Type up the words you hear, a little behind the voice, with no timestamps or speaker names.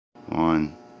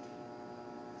On.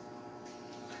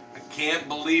 I can't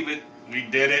believe it. We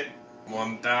did it.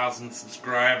 1,000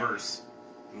 subscribers.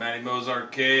 Matty Mo's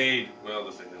Arcade. Well,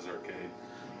 this ain't his arcade.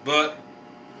 But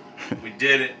we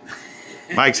did it.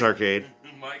 Mike's Arcade.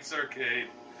 Mike's Arcade.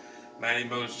 Matty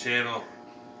Mo's channel.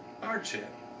 Our channel.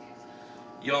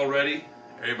 Y'all ready?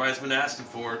 Everybody's been asking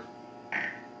for it.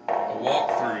 A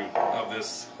walkthrough of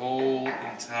this whole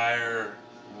entire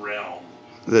realm.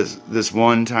 This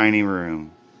one tiny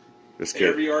room. Just kidding.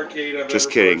 Every arcade I've Just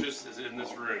ever kidding. purchased is in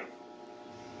this room.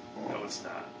 No, it's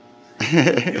not.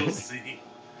 You'll see.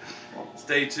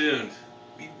 Stay tuned.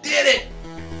 We did it!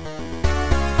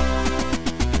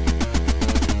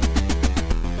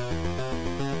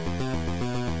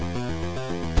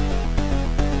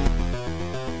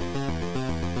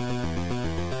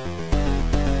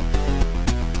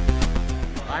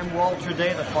 I'm Walter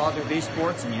Day, the father of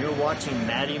esports, and you're watching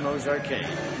Matty Mo's Arcade.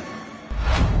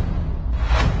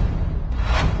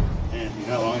 And you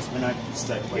know how long it's been I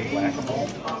started playing Whac-A-Mole?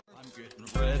 I'm getting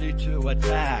ready to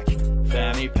attack.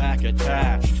 Fanny pack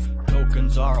attached.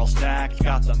 Tokens are all stacked.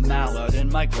 Got the mallet in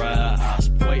my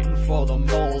grasp. Waiting for the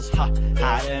moles,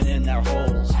 hiding in their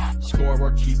holes.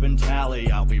 Scoreboard keeping tally.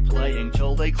 I'll be playing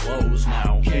till they close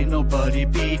now. Can't nobody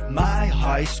beat my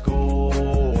high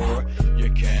score. You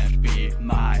can't beat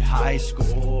my high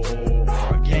score.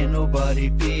 Can't nobody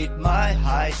beat my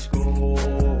high score.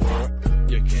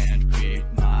 You can't beat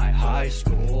my high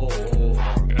score.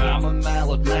 I'm a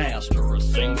mallet master, a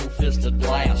single-fisted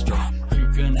blaster. You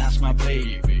can ask my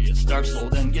baby, it starts slow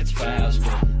then gets faster.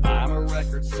 I'm a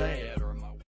record setter.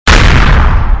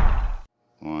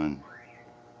 One.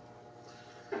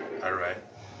 Alright,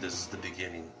 this is the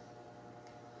beginning.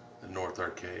 The North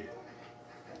Arcade.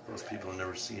 Most people have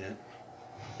never seen it.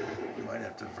 You might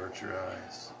have to avert your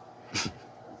eyes.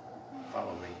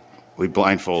 Follow me. We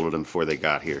blindfolded them before they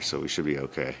got here, so we should be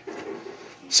okay.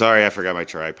 Sorry, I forgot my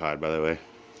tripod, by the way.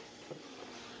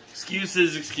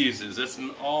 Excuses, excuses. That's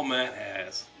all Matt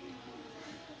has.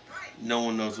 No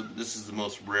one knows what this is. The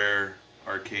most rare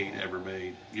arcade ever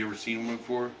made. You ever seen one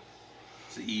before?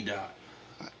 It's an E-Dot.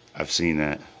 I've seen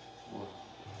that.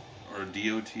 Or a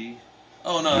DOT.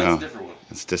 Oh no, that's a different one.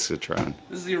 It's Discotron.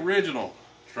 This is the original.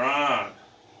 Tron.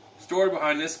 Story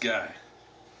behind this guy.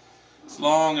 It's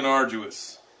long and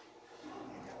arduous.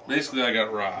 Basically, I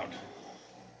got robbed.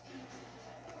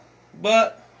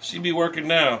 But she be working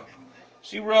now.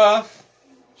 She rough.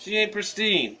 She ain't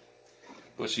pristine.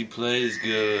 But she plays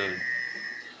good.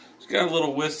 She's got a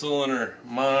little whistle in her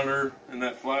monitor in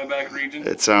that flyback region.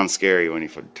 It sounds scary when you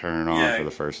turn it on for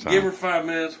the first time. Give her 5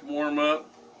 minutes, warm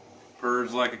up.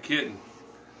 Purrs like a kitten.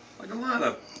 Like a lot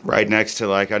of. Right next to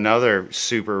like another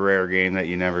super rare game that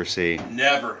you never see.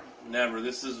 Never. Never.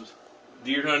 This is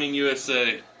Deer Hunting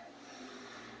USA.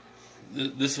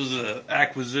 This was an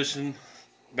acquisition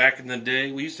back in the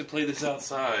day. We used to play this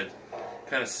outside.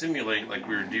 Kind of simulate like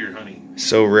we were deer hunting.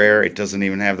 So rare, it doesn't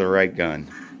even have the right gun.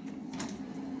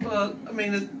 Well, I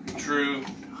mean, it's true.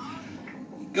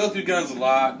 Go through guns a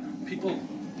lot. People,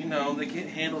 you know, they can't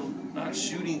handle not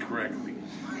shooting correctly.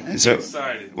 And so,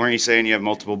 excited. Weren't you saying you have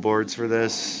multiple boards for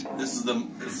this? This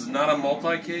is not a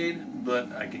multi-cade, but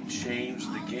I can change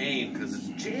the game because it's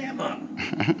JAMA.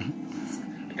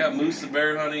 I got moose and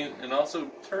bear hunting and also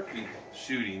turkey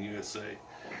shooting USA.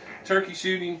 Turkey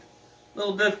shooting, a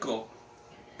little difficult.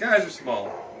 Guys are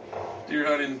small. Deer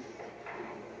hunting,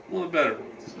 a little better.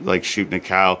 Like shooting a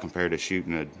cow compared to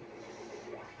shooting a...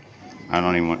 I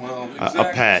don't even want... exactly.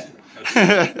 A pet.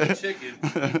 A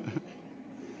chicken.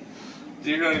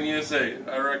 Deer Hunting USA.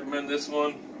 I recommend this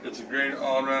one. It's a great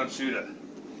all-around shooter.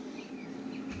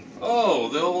 Oh,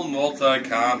 the old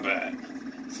multi-combat.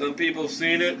 Some people have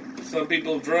seen it. Some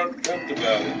people have dreamt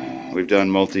about it. We've done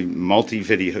multiple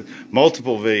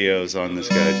videos on this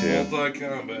guy too.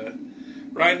 Multi-combat.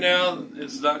 Right now,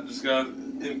 it's not just got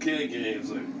MK games.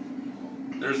 Like,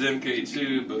 there's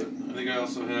MK2, but I think I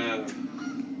also have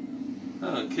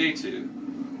K2.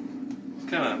 It's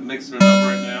kind of mixing it up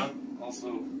right now. Also,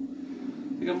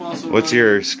 I think I'm also. What's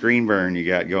your screen burn you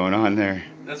got going on there?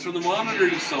 That's from the monitor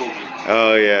you sold me.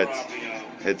 Oh yeah,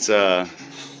 it's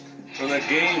from that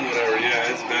game, whatever.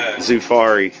 Yeah, it's bad.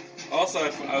 Zufari. Also,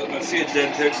 I see a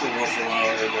dead pixel once in a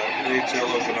while in the NHL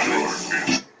Open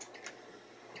Ice.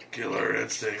 Killer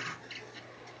instinct.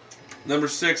 Number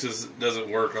 6 doesn't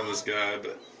work on this guy,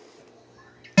 but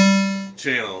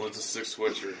channel. It's a 6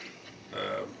 switcher.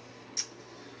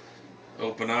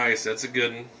 Open ice. That's a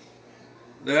good one.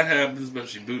 That happens, but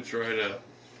she boots right up.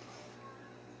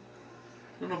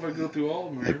 I don't know if I go through all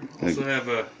of them here. Also have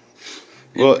a.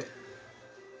 Well,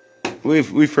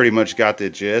 we've pretty much got the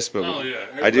gist, but oh, yeah.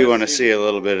 I do want to see a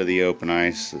little bit of the open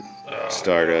ice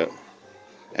startup.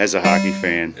 as a hockey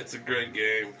fan. It's a great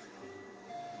game.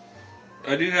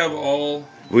 I do have all.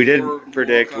 We did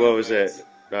predict, what was it,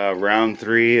 round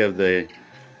 3 of the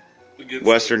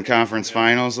Western Conference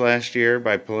Finals last year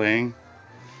by playing.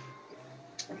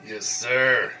 Yes,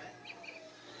 sir.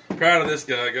 Proud of this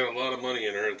guy. Got a lot of money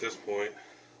in her at this point.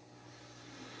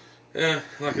 Yeah,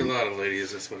 like a lot of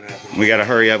ladies, that's what happens. We got to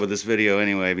hurry up with this video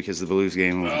anyway because the Blues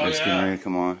game is yeah. getting ready to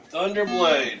come on.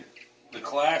 Thunderblade, the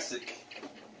classic.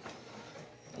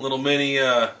 Little mini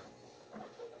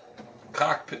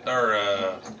cockpit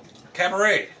or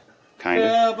cabaret. Kind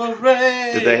of.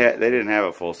 Cabaret. Did they? They didn't have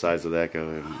a full size of that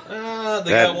go.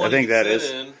 They got one I think that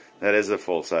that is the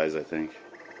full size. I think.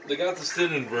 They got the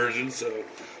sit-in version, so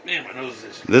man, my nose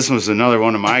is. This was another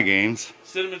one of my games.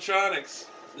 Cinematronics.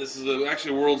 This is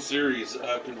actually a World Series.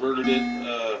 I've converted it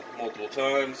multiple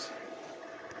times.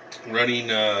 Running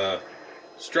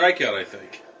Strikeout, I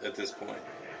think, at this point.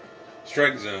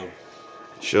 Strike Zone.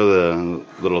 Show the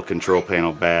little control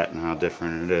panel bat and how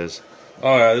different it is.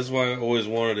 Oh yeah, this is why I always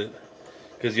wanted it.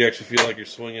 Because you actually feel like you're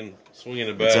swinging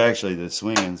the bat. It's actually the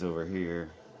swinging's over here.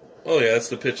 Oh yeah, that's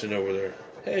the pitching over there.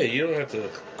 Hey, you don't have to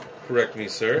correct me,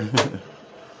 sir.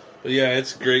 But yeah,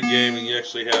 it's a great game, and you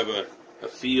actually have a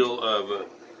feel of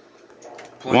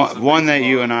one that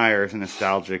you and I are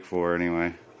nostalgic for,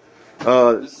 anyway.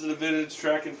 This is a vintage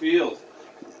track and field.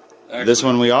 Actually, this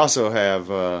one we also have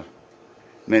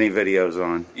many videos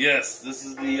on. Yes, this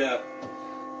is the.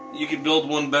 You can build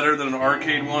one better than an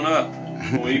arcade one up.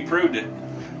 We proved it.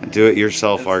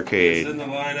 Do-it-yourself arcade. It's in the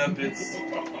lineup. It's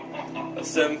a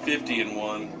 750 in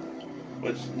one,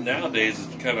 which nowadays is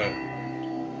kind of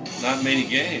not many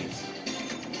games.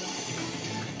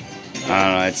 I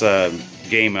don't know. It's a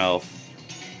Game Elf.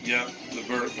 Yep, the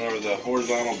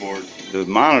horizontal board. The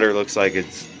monitor looks like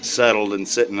it's settled and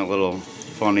sitting a little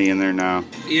funny in there now.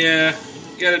 Yeah,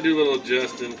 you gotta do a little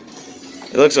adjusting.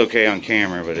 It looks okay on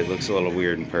camera, but it looks a little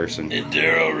weird in person.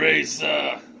 Enduro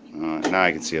Racer. Now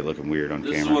I can see it looking weird on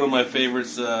camera. This is one of my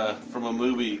favorites from a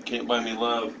movie, Can't Buy Me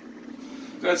Love.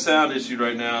 Got a sound issue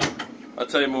right now. I'll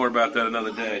tell you more about that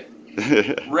another day.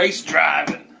 Race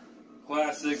driving.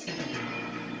 Classic.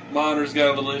 Monitor's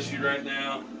got a little issue right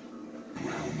now.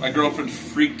 My girlfriend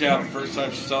freaked out the first time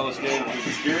she saw this game because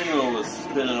the steering wheel was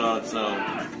spinning on its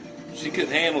own. She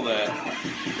couldn't handle that.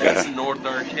 That's the North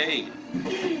Arcade.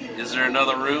 Is there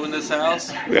another room in this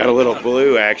house? We got a little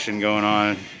blue action going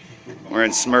on. We're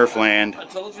in Smurfland. I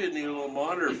told you it needed a little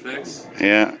monitor fix.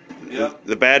 Yeah. Yep.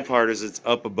 The bad part is it's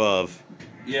up above.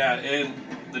 Yeah, and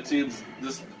the tubes,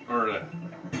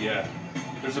 yeah.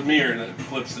 There's a mirror that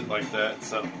flips it like that,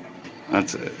 so.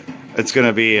 That's it. It's going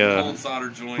to be cold solder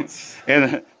joints.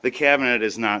 And the cabinet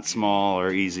is not small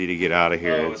or easy to get out of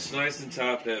here. Oh, it's nice and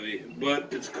top heavy, but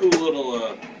it's a cool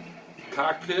little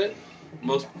cockpit.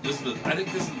 I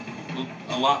think this is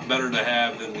a lot better to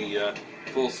have than the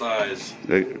full size.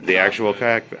 The actual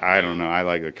cockpit. I don't know. I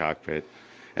like the cockpit.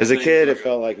 As a kid, it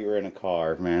felt like you were in a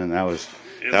car. Man, that was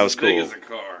cool. It's as big as a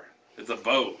car. It's a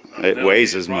boat. It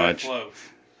weighs as much. All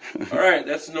right,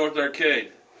 that's the North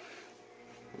Arcade.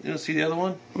 You want to see the other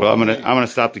one? Well, I'm gonna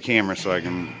stop the camera so I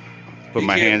can put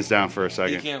my hands down for a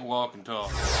second. You can't walk and talk.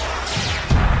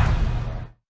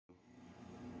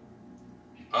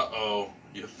 Uh-oh,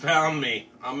 you found me.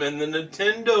 I'm in the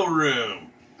Nintendo room.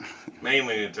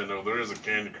 Mainly Nintendo. There is a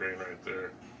candy crane right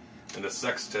there, and a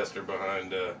sex tester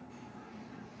behind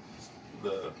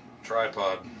the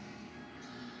tripod.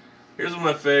 Here's one of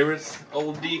my favorites,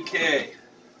 old DK.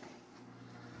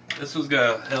 This one's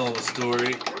got a hell of a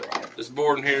story. This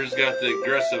board in here's got the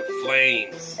aggressive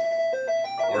flames,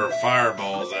 or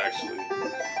fireballs actually.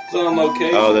 So on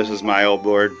location. Oh, this is my old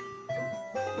board.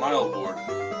 My old board.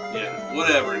 Yeah,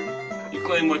 whatever. You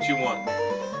claim what you want.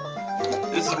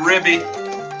 This is Ribby.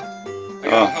 I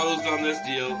got hosed on this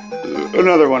deal.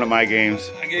 Another one of my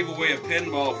games. I gave away a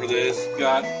pinball for this.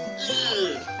 Got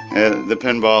the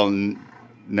pinball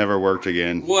never worked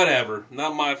again. Whatever.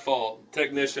 Not my fault.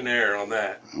 Technician error on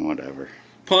that. Whatever.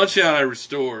 Punch Out I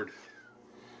restored.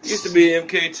 Used to be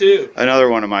MK2. Another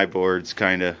one of my boards,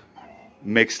 kind of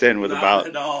mixed in with Not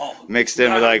at all. Mixed in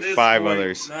Not with like 5 point.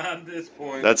 others. Not at this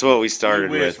point. That's what we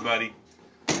started you wish, with, buddy.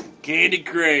 Candy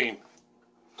Crane.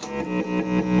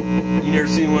 You never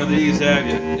seen one of these, have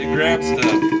you? It grabs stuff.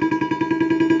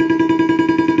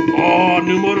 Oh,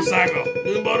 new motorcycle.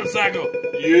 New motorcycle.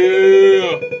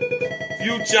 Yeah.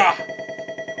 Future.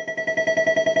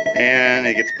 And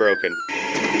it gets broken.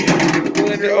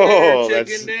 Oh,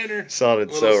 that's dinner.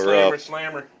 sounded so rough.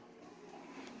 Slammer.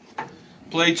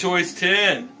 Play choice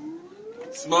 10.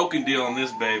 Smoking deal on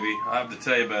this baby. I have to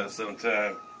tell you about it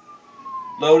sometime.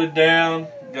 Loaded down.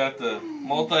 Got the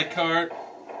multi-cart.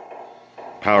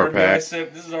 Power RBI pack.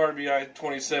 This is RBI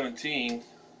 2017.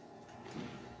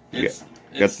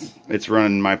 It's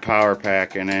running my power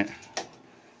pack in it.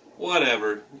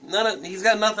 Whatever. He's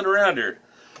got nothing around here.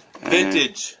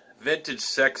 Vintage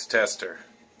sex tester.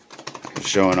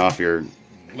 Showing off your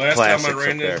Last time I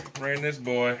classics ran this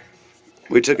boy.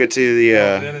 We took it to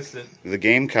the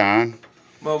Game Con.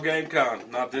 Well, Game Con,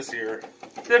 not this year.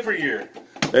 Different year.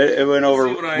 It went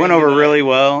over really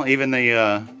well. Even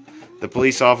the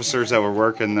police officers that were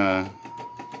working the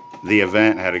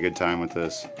event had a good time with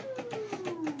this.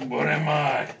 What am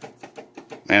I?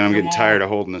 Man, I'm getting tired of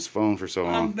holding this phone for so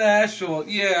long. I'm bashful.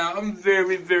 Yeah, I'm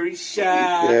very, very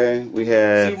shy. Okay, we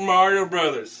had Super Mario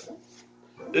Brothers.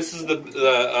 This is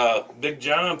the Big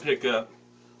John pickup.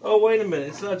 Oh, wait a minute.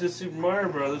 It's not just Super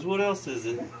Mario Brothers. What else is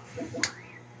it?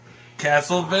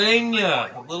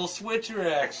 Castlevania. A little switcher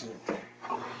action.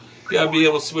 Gotta be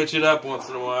able to switch it up once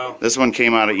in a while. This one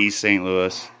came out of East St.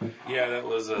 Louis. Yeah, that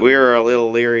was we were a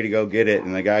little leery to go get it,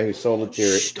 and the guy who sold it to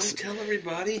us... Don't tell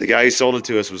everybody. The guy who sold it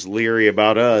to us was leery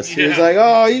about us. Yeah. He was like,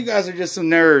 oh, you guys are just some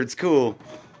nerds. Cool.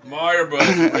 Mario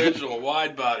Brothers original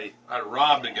wide body. I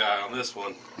robbed a guy on this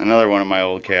one. Another one of my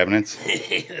old cabinets.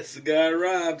 That's the guy I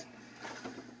robbed.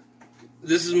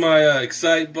 This is my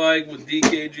Excite bike with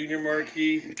DK Junior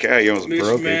marquee. Okay, you almost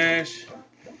broke it.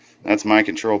 That's my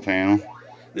control panel.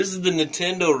 This is the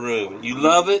Nintendo room. You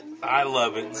love it? I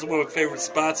love it. This is one of my favorite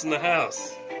spots in the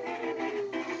house.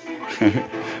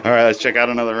 Alright, let's check out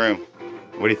another room.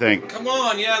 What do you think? Come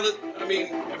on, yeah. I mean,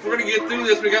 if we're going to get through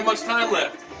this, we got much time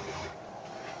left.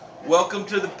 Welcome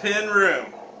to the pen room.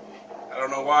 I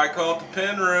don't know why I call it the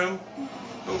pen room,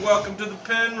 but welcome to the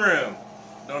pen room.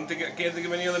 I can't think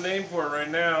of any other name for it right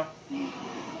now.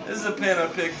 This is a pen I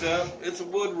picked up. It's a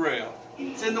wood rail.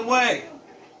 It's in the way.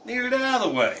 Need it out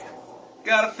of the way.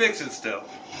 Gotta fix it still.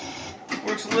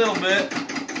 Works a little bit.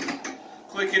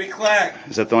 Clickety clack.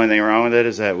 Is that the only thing wrong with it?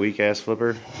 Is that weak ass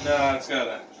flipper? No, it's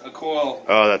got a coil.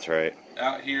 Oh, that's right.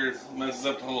 Out here messes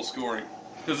up the whole scoring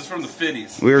because it's from the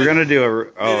 50s. We were gonna do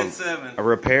a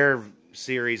repair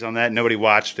series on that. Nobody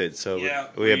watched it, so yeah,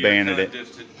 we abandoned it.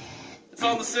 It's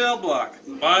on the sale block.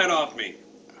 Buy it off me.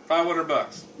 $500.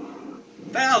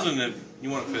 $1,000 if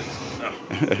you want to fit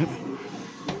it.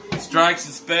 No. Strikes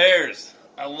and spares.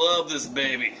 I love this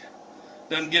baby.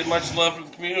 Doesn't get much love from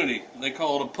the community. They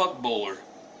call it a puck bowler.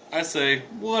 I say,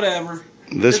 whatever.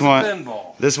 It's a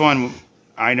pinball. This one,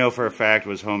 I know for a fact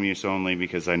was home use only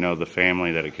because I know the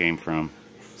family that it came from.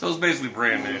 So it's basically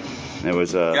brand new. It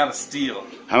was got a steal.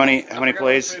 How many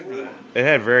plays? It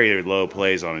had very low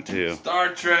plays on it too. Star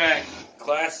Trek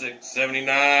Classic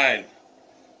 79.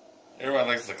 Everybody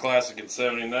likes the classic at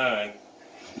 79.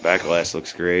 Back glass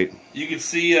looks great. You can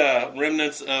see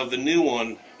remnants of the new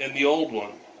one and the old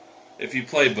one if you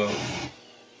play both.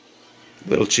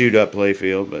 Little chewed up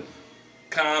playfield, but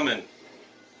common.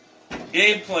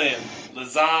 Game plan.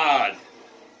 Lazard.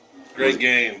 Great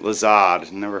game.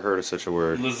 Lazard. Never heard of such a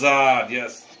word. Lazard,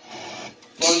 yes.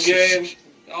 Fun game.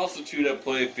 Also chewed up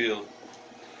playfield.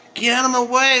 Get out of my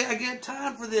way. I got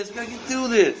time for this. We gotta get through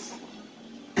this.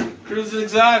 Cruise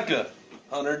Exotica.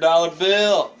 $100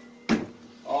 bill.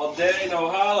 All day, no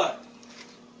holla.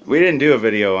 We didn't do a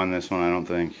video on this one, I don't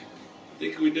think. I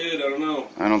think we did. I don't know.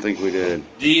 I don't think we did.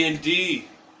 D&D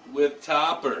with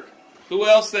Topper. Who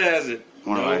else has it?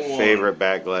 One of my favorite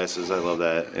back glasses. I love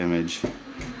that image.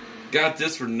 Got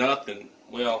this for nothing.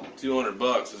 Well,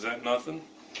 $200. Is that nothing?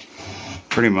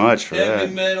 Pretty much for that.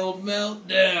 Heavy Metal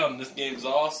Meltdown. This game's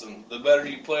awesome. The better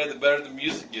you play, the better the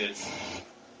music gets.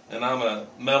 And I'm a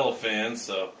metal fan,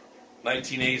 so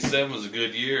 1987 was a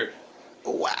good year.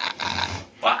 Wow.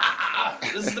 Wow.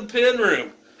 This is the pen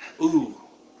room. Ooh.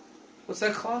 What's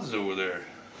that closet over there?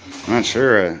 I'm not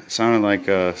sure. It sounded like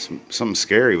something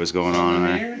scary was going on in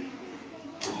there.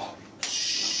 Oh,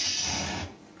 shh.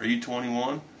 Are you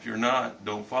 21? If you're not,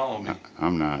 don't follow me.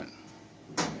 I'm not.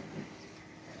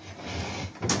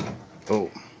 Oh.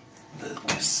 The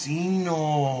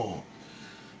casino.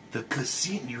 The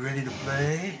casino. You ready to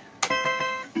play?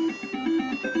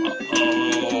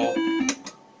 Uh-oh.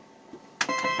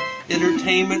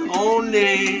 Entertainment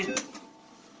only.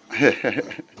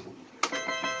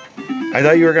 I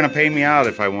thought you were going to pay me out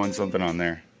if I won something on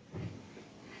there.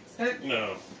 Heck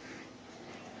no.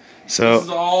 So this is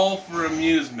all for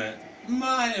amusement.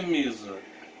 My amusement.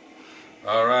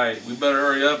 Alright, we better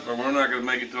hurry up or we're not going to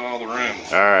make it to all the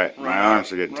rooms. Alright, my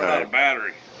arms are getting tired. Out of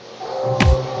battery.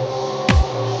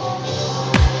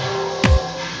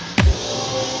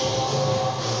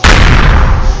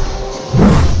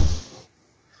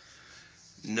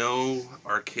 No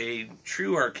arcade,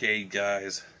 true arcade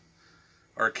guys,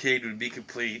 arcade would be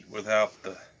complete without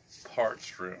the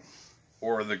parts room.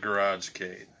 or the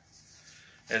Garagecade.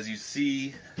 As you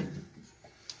see,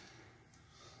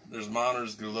 there's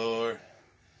monitors galore.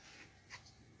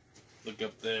 Look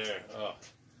up there. Oh,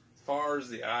 as far as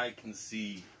the eye can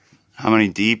see. How many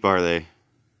deep are they?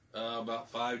 About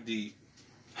 5 deep.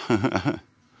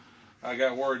 I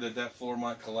got worried that that floor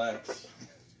might collapse.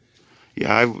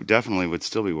 Yeah, I definitely would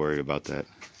still be worried about that.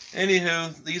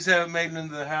 Anywho, these haven't made it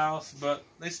into the house, but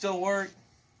they still work.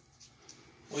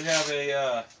 We have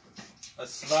a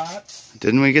slot.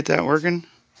 Didn't we get that working?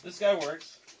 This guy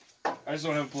works. I just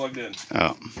don't have it plugged in.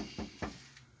 Oh.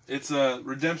 It's a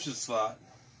redemption slot.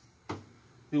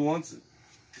 Who wants it?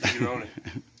 You own it.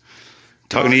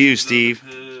 Talking to you, Steve.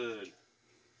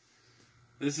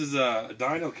 This is a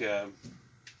dyno cab.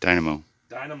 Dynamo.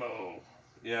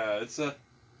 Yeah, it's a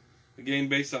game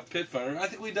based off Pitfire. I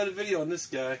think we did a video on this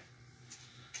guy.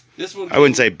 This one. I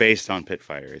wouldn't say based on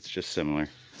Pitfire. It's just similar.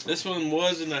 This one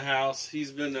was in the house.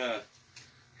 He's been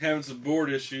having some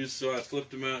board issues, so I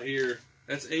flipped him out here.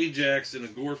 That's Ajax in a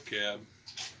Gorf cab.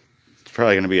 It's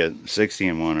probably going to be a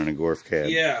 60-in-1 and a Gorf cab.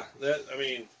 Yeah, that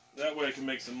way I can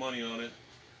make some money on it.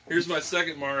 Here's my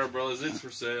second Mario Brothers. It's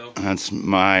for sale. That's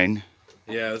mine.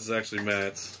 Yeah, this is actually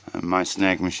Matt's. My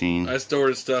snack machine. I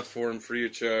stored stuff for him free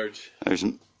of charge. There's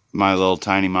my little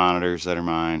tiny monitors that are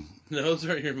mine. No, those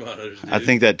aren't your monitors, dude. I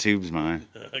think that tube's mine.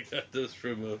 I got this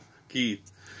from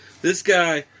Keith. This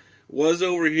guy was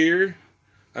over here.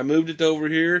 I moved it to over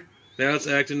here. Now it's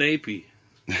acting AP.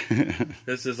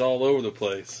 This is all over the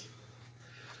place.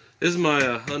 This is my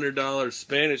 $100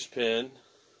 Spanish pen.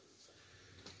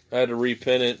 I had to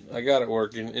repin it. I got it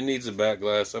working. It needs a back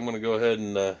glass. I'm going to go ahead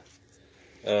and... the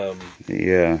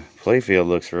playfield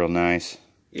looks real nice.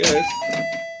 Yeah,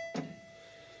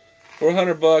 for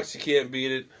 $100 you can't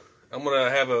beat it. I'm going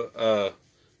to have a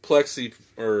plexi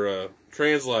or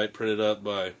translite printed up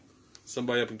by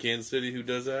somebody up in Kansas City who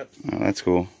does that. Oh, that's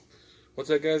cool. What's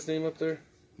that guy's name up there?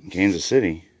 Kansas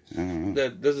City. I don't know.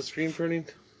 That does the screen printing?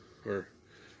 Or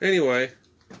anyway,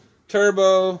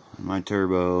 turbo. My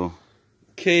turbo.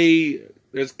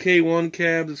 There's K1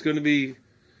 cab that's going to be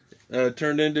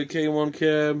turned into K1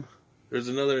 cab. There's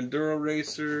another Enduro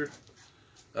racer.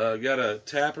 Got a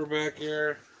tapper back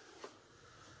here.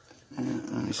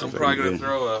 I'm probably going to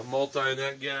throw a multi in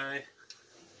that guy.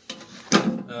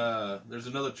 There's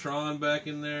another Tron back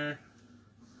in there.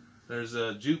 There's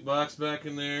a jukebox back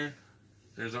in there.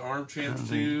 There's an arm champ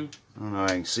too. I don't know. I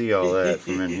can see all that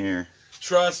from in here.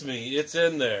 Trust me, it's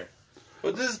in there.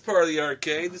 But this is part of the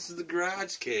arcade. This is the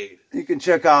Garagecade. You can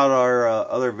check out our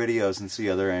other videos and see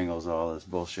other angles of all this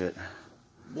bullshit.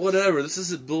 Whatever. This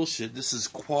isn't bullshit. This is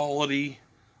quality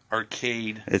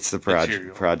arcade. It's the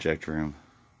project room.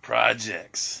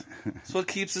 Projects. That's what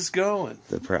keeps us going.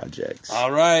 The projects.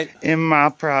 All right. In my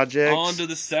projects. On to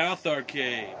the South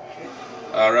Arcade.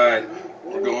 All right.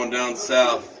 We're going down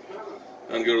south. I'm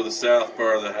going to go to the south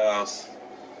part of the house.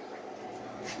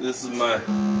 This is my...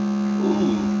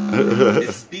 Ooh.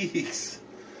 It speaks.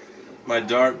 My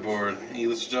dartboard,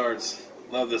 English darts.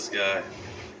 Love this guy.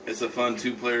 It's a fun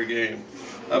 2-player game.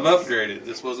 I've upgraded.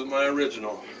 This wasn't my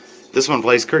original. This one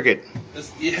plays cricket.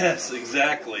 Yes,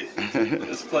 exactly.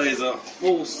 This plays a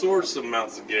whole sorts of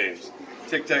amounts of games.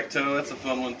 Tic-tac-toe, that's a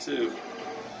fun one too.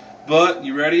 But,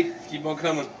 you ready? Keep on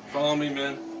coming. Follow me,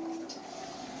 man.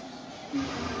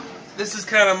 This is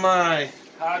kind of my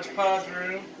hodgepodge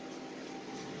room.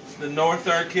 The North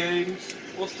Arcade.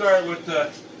 We'll start with the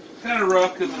kind of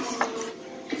rough because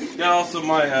it's got also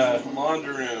my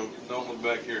laundry room. Don't look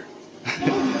back here.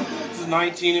 This is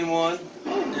 19-in-1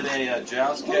 in a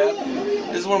joust cab.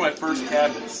 This is one of my first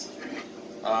cabinets.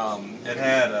 It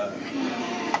had a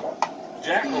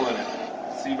jackal in it.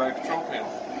 See by control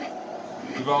panel.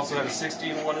 We've also had a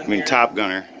 60-in-1 in here. Top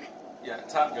Gunner. Yeah,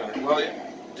 Top Gunner. Well,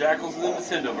 yeah, Jackal's in the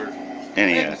Nintendo version.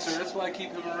 NES. Sir, that's why I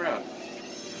keep him around.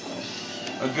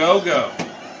 A Go-Go.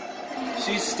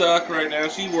 She's stuck right now.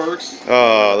 She works.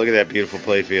 Oh, look at that beautiful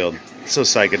playfield. It's so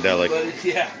psychedelic. But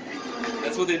yeah,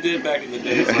 that's what they did back in the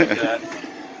days like that.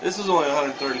 This was only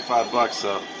 $135,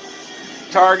 so.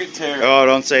 Target Terror. Oh,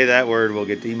 don't say that word. We'll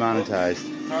get demonetized.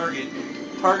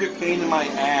 Target pain in my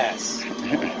ass.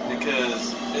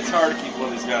 Because it's hard to keep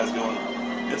one of these guys going.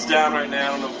 It's down right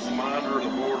now. I don't know if it's the monitor or the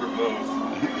board or both.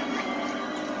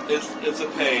 It's a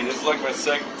pain. It's like my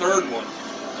third one.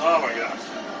 Oh my gosh.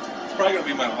 It's probably going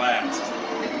to be my last.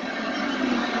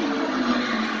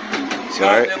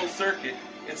 Continental Circuit.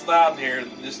 It's loud in here,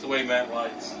 just the way Matt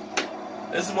likes.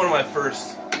 This is one of my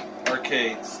first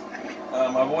arcades.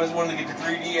 I've always wanted to get the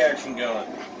 3D action going.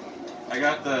 I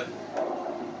got the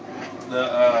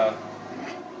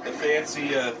fancy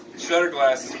shutter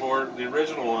glasses for it, the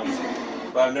original ones,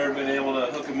 but I've never been able to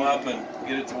hook them up and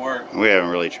get it to work. We haven't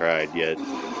really tried yet.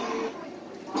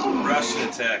 Russian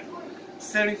attack.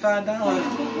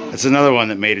 $75. It's another one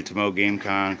that made it to Mo Game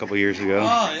Con a couple years ago.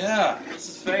 Oh yeah, this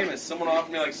is famous. Someone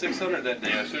offered me like $600 that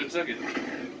day. I should have took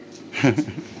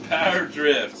it. Power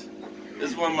Drift.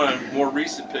 This is one of my more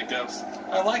recent pickups.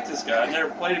 I like this guy. I never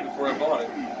played it before I bought it.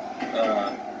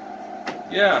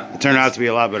 Yeah. It turned out to be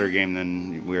a lot better game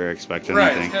than we were expecting.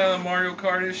 Right, I think. It's kind of Mario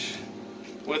Kart-ish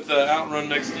with Outrun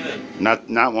mixed in.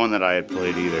 Not one that I had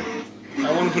played either.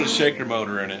 I want to put a shaker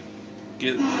motor in it.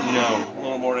 Get, you know, a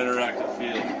little more interactive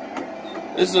feel.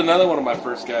 This is another one of my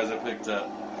first guys I picked up.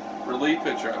 Relief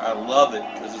Pitcher. I love it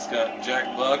because it's got Jack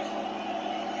Buck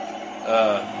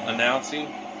announcing.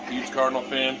 Huge Cardinal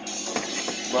fan.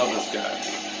 Love this guy.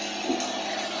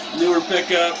 Newer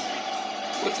pickup.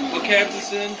 What cab's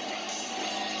this in?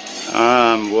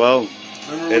 Well,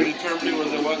 Remember we determined it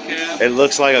was a what cab? it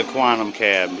looks like a Quantum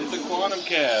cab It's a Quantum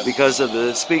cab. because of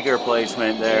the speaker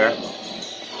placement there,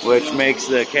 which makes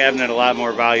the cabinet a lot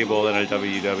more valuable than a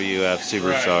WWF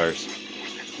Superstars.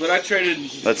 But I traded.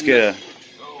 Let's get a,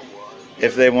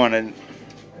 if they want to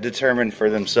determine for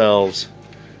themselves.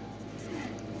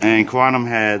 And Quantum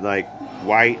had like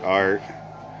white art,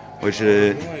 which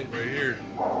is, Right here.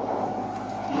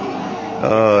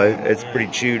 it's pretty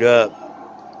chewed up.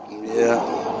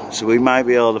 Yeah. So we might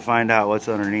be able to find out what's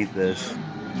underneath this.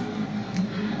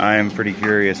 I am pretty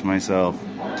curious myself.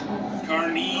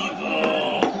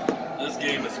 Carnival. This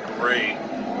game is great.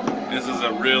 This is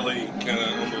a really kind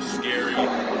of almost scary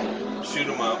shoot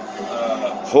 'em up.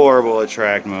 Horrible at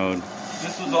track mode.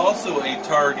 This was also a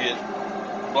Target,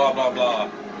 blah blah blah,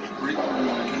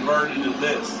 converted to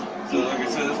this. So like I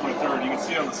said, this is my third. You can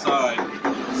see on the side,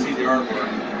 see the artwork.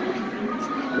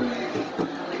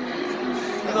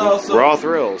 And also Raw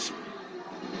Thrills.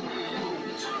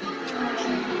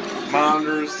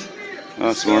 monitors,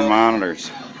 Oh, some more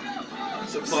monitors.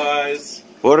 supplies,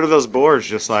 What are those boards?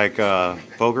 Just like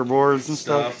poker boards and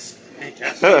stuff?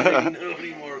 stuff. I don't know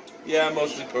anymore. Yeah,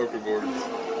 mostly poker boards.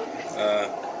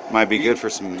 Might be good for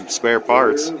some spare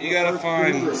parts. You gotta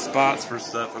find spots for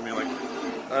stuff. I mean, like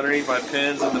underneath my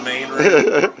pins in the main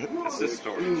room. It's this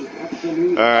storage.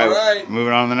 All All right.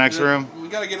 moving on to the next room. We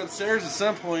gotta get upstairs at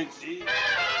some point.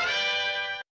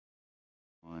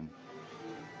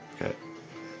 Okay.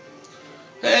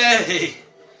 Hey,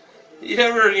 you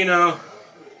ever,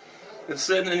 been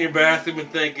sitting in your bathroom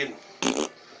and thinking,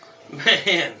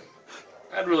 man,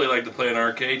 I'd really like to play an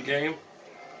arcade game.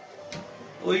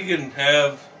 Well, you can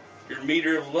have your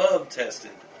meter of love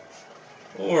tested,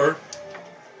 or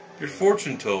your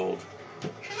fortune told.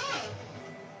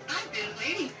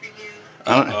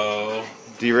 Uh-oh.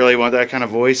 Do you really want that kind of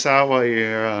voice out while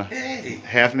you're Hey,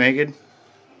 half naked?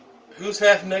 who's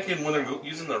half naked when they're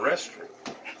using the restroom?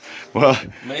 Well,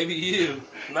 Maybe you,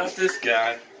 not this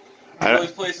guy. I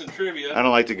Always play some trivia. don't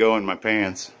like to go in my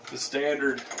pants. The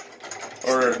standard,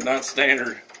 or not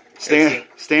standard.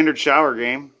 Standard shower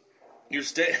game. You're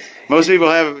Most people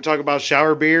talk about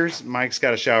shower beers. Mike's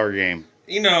got a shower game.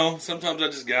 sometimes I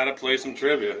just gotta play some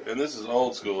trivia, and this is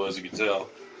old school, as you can tell.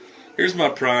 Here's my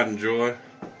pride and joy.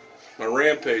 My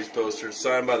Rampage poster,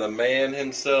 signed by the man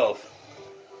himself.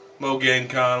 Mo Game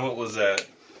Con, what was that?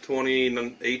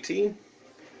 2018?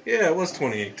 Yeah, it was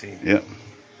 2018. Yep.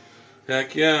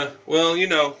 Heck yeah. Well, you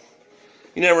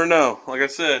never know. Like I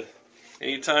said,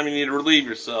 anytime you need to relieve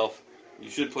yourself, you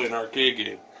should play an arcade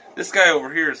game. This guy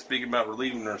over here is speaking about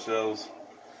relieving ourselves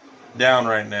down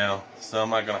right now, so I'm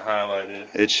not going to highlight it.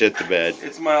 It shit the bed.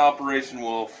 It's my Operation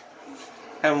Wolf.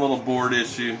 Having a little board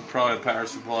issue, probably the power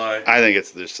supply. I think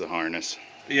it's just the harness.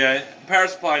 Yeah, power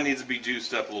supply needs to be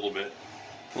juiced up a little bit.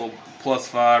 A little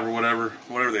 +5 or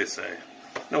whatever they say.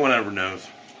 No one ever knows.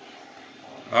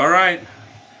 Alright,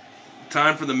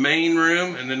 time for the main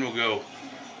room, and then we'll go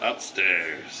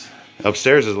upstairs.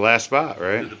 Upstairs is the last spot, To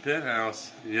right? the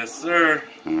penthouse. Yes, sir.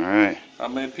 All right. How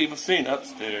many people seen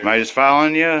upstairs? Am I just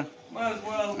following you? Might as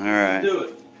well. All right. Let's do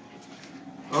it.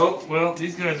 Oh, well,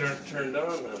 these guys aren't turned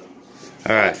on now.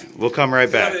 All right. We'll come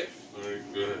right Got back. it. All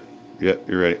right, go ahead. Yep,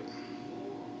 you're ready.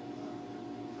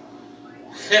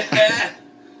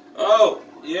 Oh,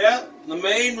 yeah, the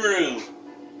main room.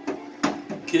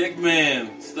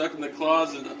 Kickman, stuck in the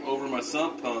closet over my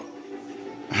sump pump.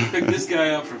 Picked this guy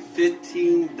up for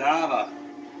 $15.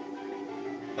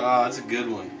 Ah, that's a good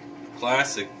one.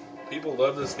 Classic. People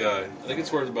love this guy. I think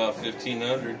it's worth about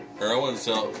 $1,500. Or I wouldn't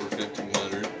sell it for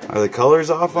 $1,500. Are the colors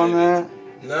off on that?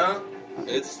 No,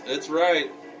 it's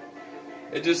right.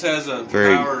 It just has a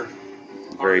Very power.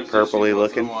 purpley once in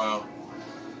looking. a while.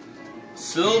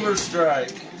 Silver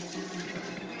Strike.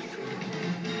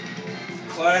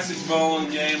 Classic bowling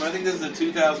game. I think this is the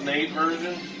 2008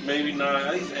 version. Maybe 9. I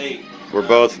think it's 8. We're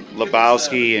both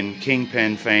Lebowski and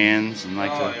Kingpin fans and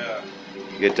like to yeah.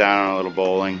 get down on a little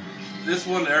bowling. This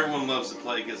one everyone loves to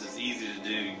play because it's easy to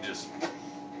do. You just,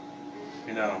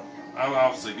 you know, I'm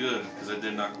obviously good because I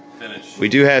did not finish. We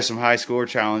do have some high score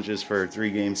challenges for a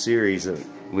 3-game series that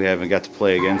we haven't got to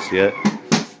play against yet.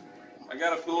 I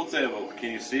got a pool table.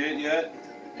 Can you see it yet?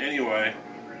 Anyway,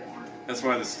 that's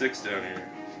why the stick's down here.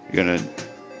 You're gonna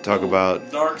talk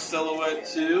about Dark Silhouette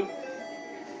 2.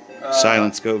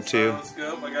 Silent Scope 2. Silent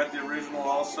Scope. I got the original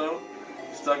also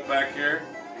stuck back here.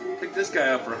 Picked this guy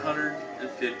up for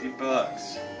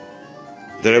 $150.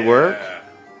 Did it work?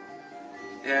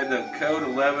 Yeah, the code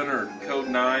 11 or code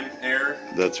 9 error.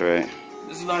 That's right.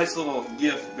 This is a nice little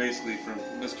gift, basically, from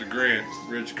Mr. Grant,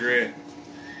 Rich Grant.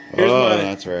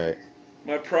 That's right.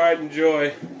 My pride and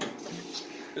joy.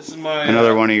 This is my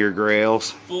another one of your grails.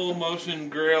 Full motion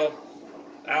grail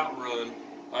outrun.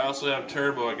 I also have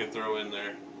turbo I can throw in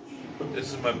there.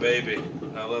 This is my baby.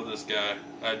 I love this guy.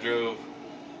 I drove.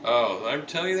 Oh, did I ever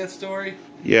tell you that story?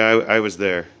 Yeah, I was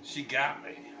there. She got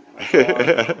me. She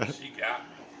got me.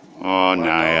 Oh, My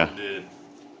Naya. dog did.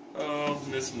 Oh,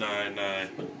 Miss Naya. I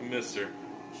miss her.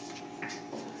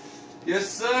 Yes,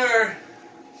 sir.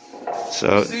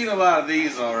 So I've seen a lot of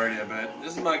these already, I bet.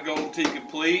 This is my Gold Tee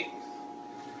Complete.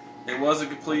 It wasn't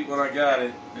complete when I got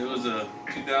it. It was a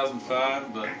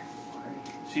 2005, but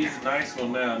she's a nice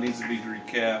one now. It needs to be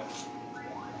recapped.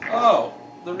 Oh,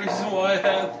 the reason why I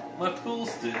have my pool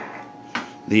stick.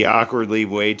 the awkwardly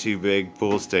way too big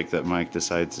pool stick that Mike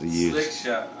decides to use. Slick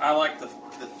shot. I like the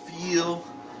feel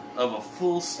of a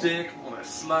full stick when I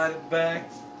slide it back,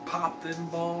 pop them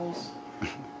balls.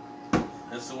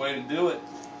 That's the way to do it.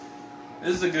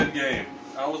 This is a good game.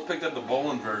 I always picked up the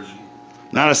bowling version.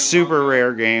 Not a super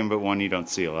rare game, but one you don't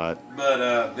see a lot.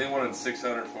 But they wanted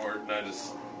 600 for it, and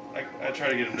I tried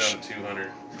to get them down to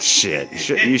 200. Shit,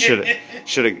 you should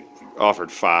have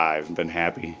offered 5 and been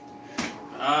happy.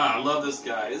 Ah, I love this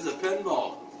guy. This is a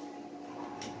pinball.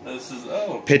 This is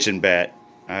pitch and bat.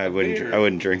 I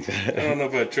wouldn't drink that. I don't know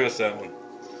if I trust that one.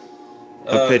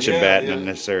 A pitch and bat, not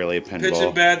necessarily a pinball. Pitch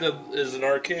and bat is an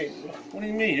arcade. What do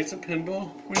you mean? It's a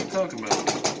pinball? What are you talking about?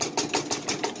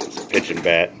 Pitch and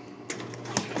bat.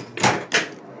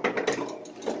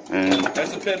 And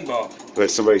that's a pinball.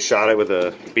 but somebody shot it with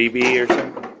a BB or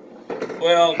something?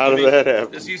 Well, how did that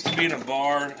happen? This used to be in a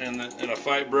bar, and a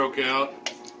fight broke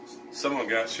out. Someone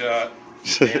got shot.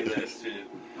 And this too.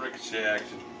 Ricochet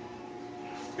action.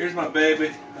 Here's my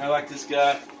baby. I like this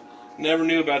guy. Never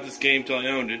knew about this game till I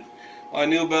owned it. Well, I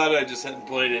knew about it, I just hadn't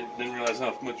played it. Didn't realize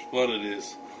how much fun it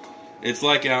is. It's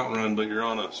like Outrun, but you're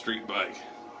on a street bike.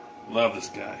 Love this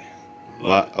guy. A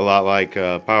lot like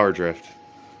Power Drift.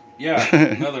 Yeah,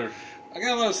 I got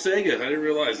a lot of Sega. I didn't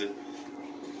realize it.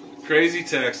 Crazy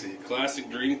Taxi, classic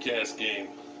Dreamcast game.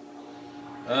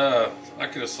 I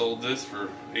could have sold this for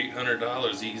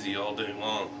 $800 easy all day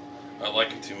long. I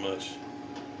like it too much.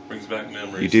 Brings back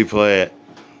memories. You do play it.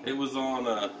 It was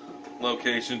on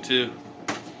location too.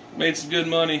 Made some good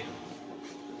money.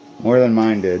 More than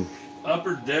mine did.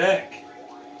 Upper Deck.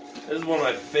 This is one of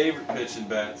my favorite pitching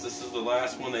bats. This is the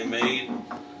last one they made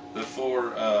before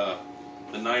the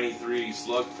 '93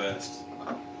 Slugfest.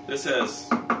 This has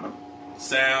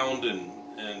sound and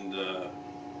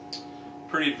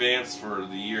pretty advanced for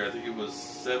the year. I think it was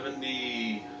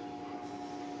 70.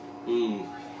 Ooh,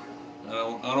 I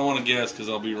don't want to guess because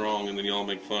I'll be wrong, and then y'all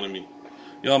make fun of me.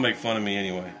 Y'all make fun of me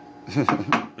anyway.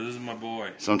 But this is my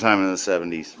boy. Sometime in the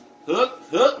 70s.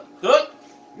 Hook.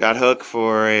 Got Hook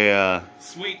for a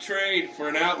sweet trade for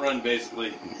an outrun,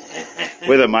 basically.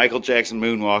 with a Michael Jackson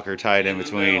moonwalker tied in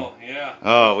between. Middle, yeah.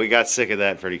 Oh, we got sick of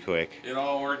that pretty quick. It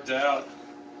all worked out.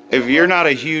 If you're not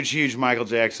a huge Michael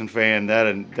Jackson fan,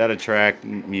 that'd attract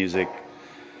music,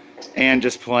 and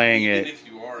just playing Even it. If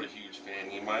you are a huge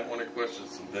fan, you might want to question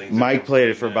some things. Mike played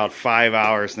it for about 5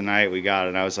 hours the night we got it,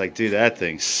 and I was like, dude, that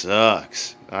thing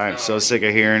sucks. I'm so sick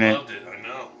of hearing it. Loved it, I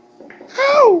know.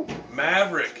 Oh!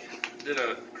 Maverick did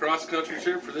a cross-country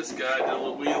trip for this guy. Did a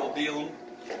little wheel dealing.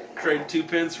 Traded 2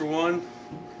 pins for 1.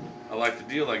 I like the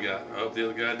deal I got. I hope the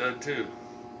other guy did too.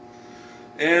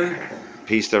 And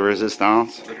Piece de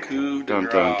Resistance. the coup de Dun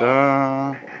grace. dun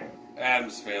dun.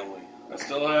 Adams Family. I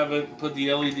still haven't put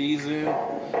the LEDs in.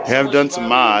 Have done some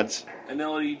mods. An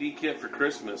LED kit for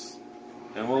Christmas,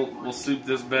 and we'll soup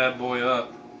this bad boy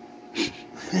up.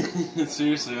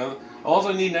 Seriously, all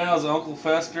I need now is an Uncle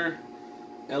Fester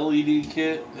LED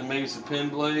kit and maybe some pin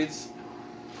blades.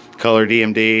 Color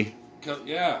DMD.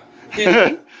 Yeah.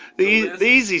 the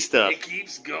easy stuff. It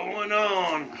keeps going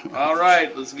on. All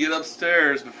right, let's get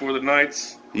upstairs before the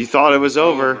night's You thought it was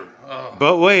over. Oh.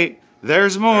 But wait,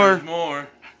 there's more. There's more.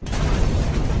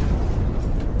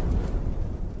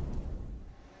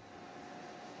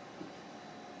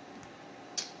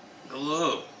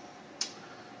 Hello.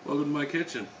 Welcome to my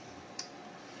kitchen.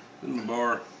 In the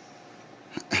bar.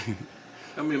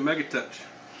 Got me a Mega Touch.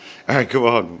 Alright, come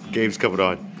on. Game's coming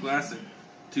on. Classic.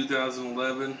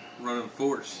 2011 Running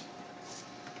Force.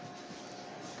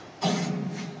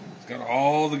 It's got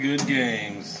all the good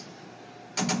games.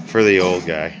 For the old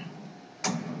guy.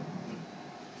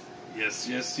 Yes,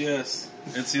 yes, yes.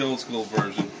 It's the old school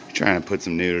version. Trying to put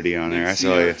some nudity on there. I saw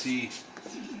CRT. you.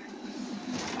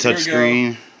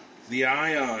 Touchscreen. The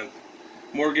Ion.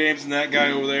 More games than that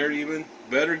guy over there, even.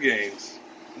 Better games.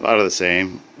 A lot of the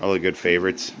same. All the good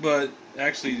favorites. But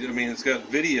actually, I mean, it's got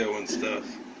video and stuff.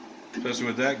 Especially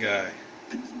with that guy.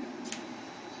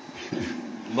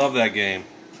 Love that game.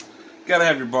 Gotta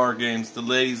have your bar games. The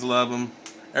ladies love them.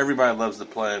 Everybody loves to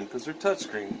play them because they're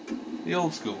touchscreen. The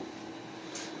old school.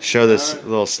 Show this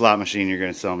little slot machine you're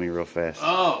going to sell me real fast.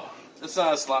 Oh, that's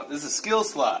not a slot. This is a skill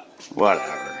slot.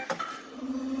 Whatever.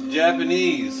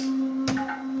 Japanese.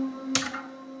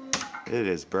 It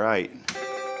is bright.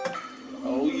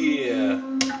 Oh, yeah.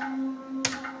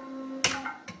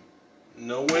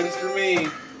 No wins for me.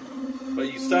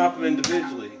 But you stop them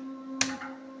individually.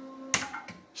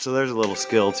 So there's a little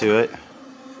skill to it.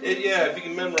 Yeah, if you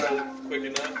can memorize it quick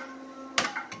enough.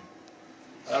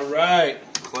 Alright.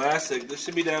 Classic. This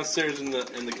should be downstairs in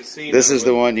the casino. This is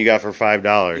the one you got for $5,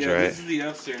 yeah, right? This is the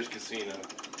upstairs casino.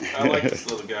 I like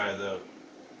this little guy though.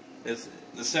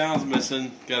 The sound's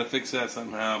missing. Gotta fix that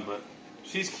somehow, but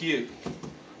she's cute.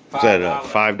 Is that a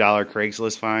 $5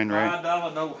 Craigslist find, right?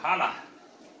 $5 no holla.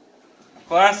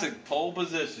 Classic pole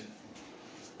position.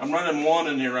 I'm running one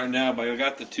in here right now, but I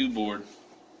got the 2 board.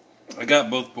 I got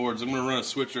both boards. I'm gonna run a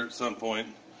switcher at some point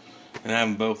and have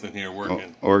them both in here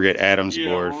working. Or get Adam's Yeah,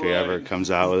 board if he ever right. comes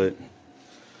out with it.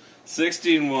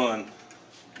 16-1.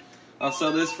 I'll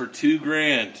sell this for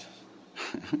 $2,000.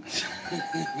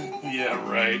 Yeah,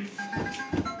 right.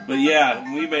 But yeah,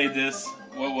 when we made this,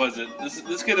 what was it?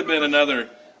 This could have been another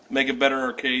make a better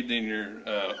arcade than your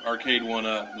arcade one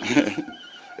up.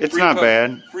 It's not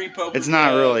bad. Free poker. It's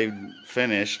not really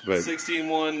finished, but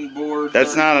 16-1 board.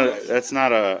 that's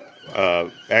not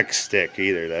a X stick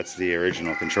either. That's the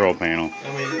original control panel.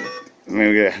 I mean,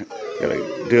 we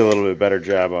gotta do a little bit better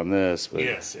job on this. But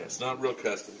yes, not real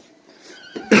custom.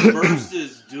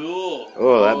 Versus dual.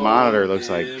 Oh, that monitor looks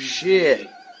like shit.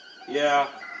 Yeah.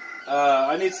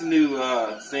 I need some new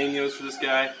Sanios for this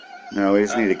guy. No, we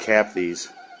just need to cap these.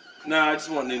 No, I just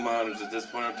want new monitors at this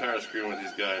point. I'm tired of screwing with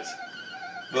these guys.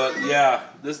 But yeah,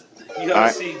 this you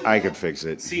gotta see. I could fix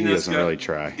it. He doesn't really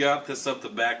try. Got this up the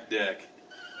back deck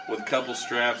with a couple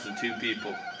straps and 2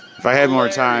 people. If I had more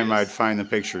time, I'd find the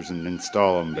pictures and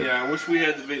install them. But yeah, I wish we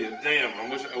had the video. Damn, I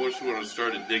wish we would have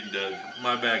started Dig Dug.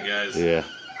 My bad, guys. yeah,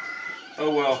 Oh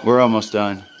well. we're almost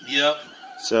done. Yep.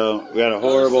 So we got a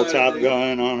horrible top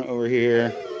going on over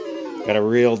here. Got a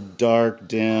real dark,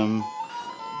 dim.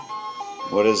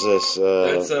 What is this?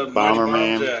 That's a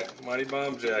Bomberman. Mighty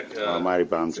Bomb Jack. Mighty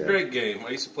Bomb It's a Jack. great game.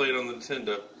 I used to play it on the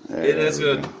Nintendo. There It is we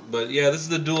good. go. But yeah, this is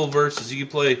the dual versus. You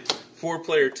can play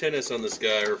 4-player tennis on this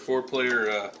guy, or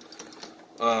 4-player.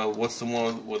 What's the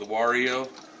one with Wario?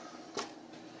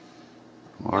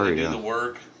 They do the Mario.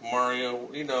 work. Mario,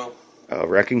 you know.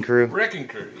 Wrecking Crew. Wrecking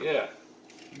Crew, yeah.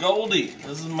 Goldie.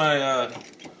 This is my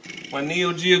my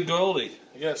Neo Geo Goldie.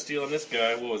 I got a steal on this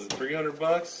guy. What was it? $300?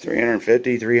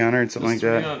 350, 300, something like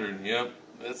that. 300. Yep.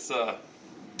 It's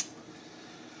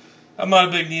I'm not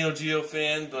a big Neo Geo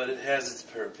fan, but it has its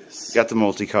purpose. Got the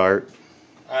multi-cart.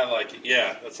 I like it.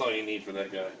 Yeah, that's all you need for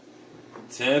that guy.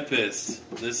 Tempest.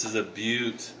 This is a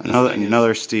beaut.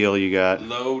 Another steal you got.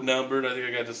 Low numbered. I think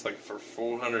I got this like for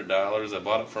 $400. I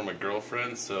bought it from a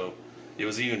girlfriend, so it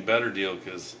was an even better deal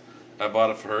because I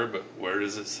bought it for her. But where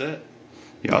does it sit?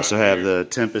 You also have the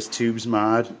Tempest Tubes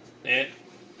mod. And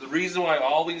the reason why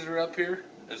all these are up here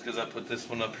is because I put this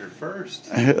one up here first.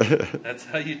 That's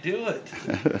how you do it.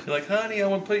 You're like, honey, I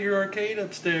want to put your arcade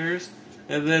upstairs,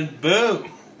 and then boom,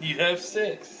 you have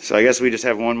 6. So I guess we just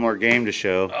have one more game to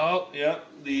show. Oh, yep,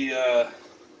 the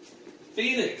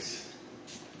Phoenix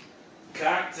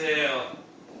cocktail.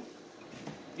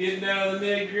 Getting down to the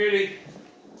nitty gritty.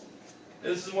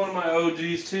 This is one of my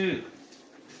OGs too.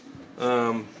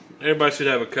 Everybody should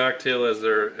have a cocktail as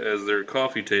their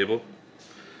coffee table.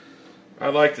 I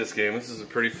like this game. This is a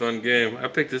pretty fun game. I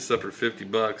picked this up for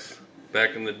 $50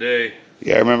 back in the day.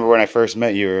 Yeah, I remember when I first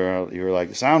met you. You were like,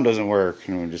 the sound doesn't work,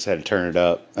 and we just had to turn it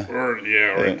up.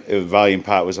 The volume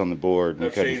pot was on the board, and we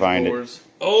couldn't find it.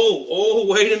 Oh,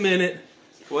 wait a minute.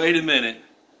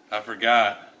 I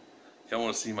forgot. Y'all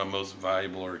want to see my most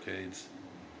valuable arcades?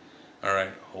 All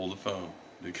right, hold the phone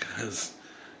because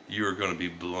you are going to be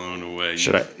blown away.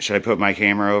 Should I put my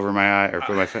camera over my eye or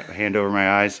put my hand over my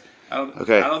eyes?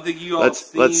 Okay. I don't think you all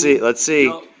Let's see. Let's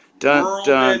see. Dun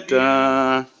dun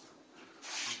dun.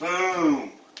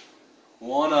 Boom.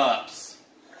 1-ups.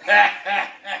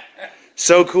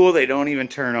 So cool they don't even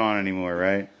turn on anymore,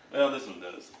 right? Well, this one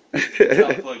does. It's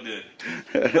not plugged in.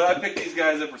 But I picked these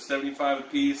guys up for $75 a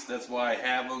piece. That's why I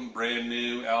have them brand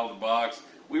new out of the box.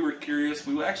 We were curious.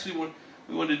 We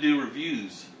wanted to do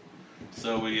reviews.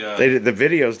 So we the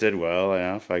videos did well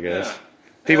enough, I guess. Yeah.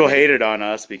 People hated on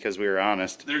us because we were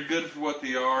honest. They're good for what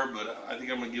they are, but I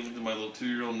think I'm going to give them to my little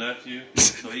 2-year-old nephew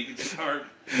so he can start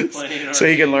playing. So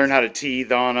he can learn how to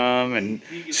teeth on them and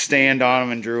stand on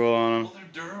them and drool on them. Well,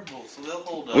 they're durable, so they'll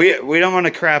hold up. We don't want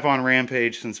to crap on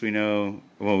Rampage since we know,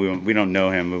 well, we don't know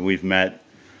him, but we've met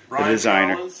the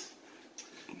designer. Collins?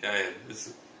 Yeah,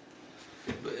 this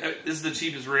is the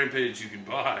cheapest Rampage you can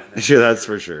buy. Sure, that's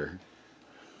for sure.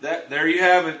 There you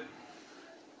have it.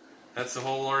 That's the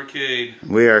whole arcade.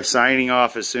 We are signing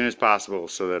off as soon as possible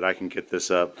so that I can get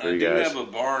this up for you guys. I do have a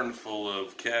barn full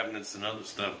of cabinets and other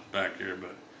stuff back here,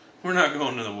 but we're not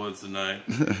going to the woods tonight.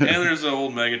 And there's an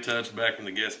old Mega Touch back in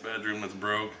the guest bedroom that's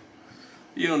broke.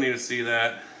 You don't need to see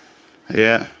that.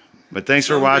 Yeah, but thanks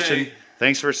for watching.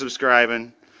 Thanks for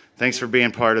subscribing. Thanks for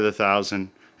being part of the 1,000.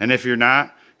 And if you're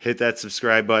not, hit that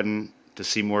subscribe button to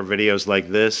see more videos like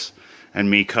this and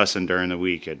me cussing during the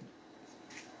week at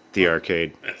the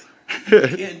arcade. You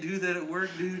can't do that at work,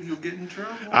 dude. You'll get in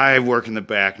trouble. I work in the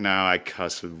back now. I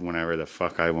cuss whenever the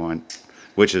fuck I want,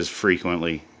 which is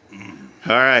frequently.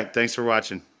 All right. Thanks for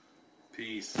watching.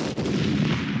 Peace.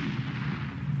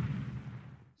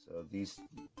 So these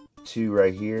two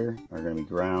right here are going to be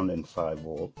ground and 5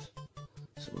 volts.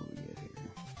 So what do we get here?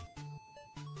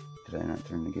 Did I not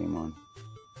turn the game on?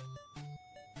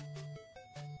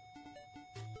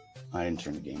 I didn't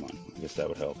turn the game on. I guess that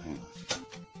would help. Hang on.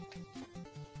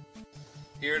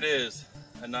 Here it is,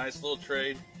 a nice little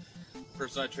trade. The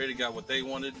person I traded got what they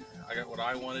wanted, I got what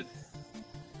I wanted,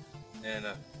 and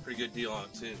a pretty good deal on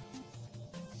it too.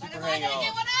 Super hang on.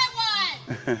 What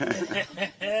I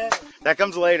want. That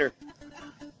comes later.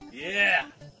 Yeah.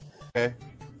 Okay.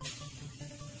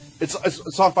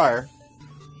 It's on fire.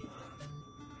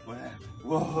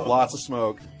 Whoa. Lots of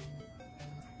smoke.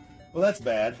 Well, that's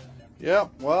bad. Yeah,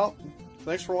 well,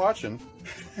 thanks for watching.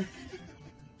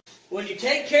 When you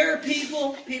take care of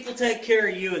people, people take care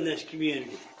of you in this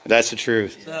community. That's the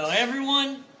truth. So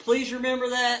everyone, please remember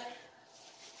that.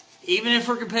 Even if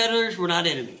we're competitors, we're not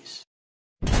enemies.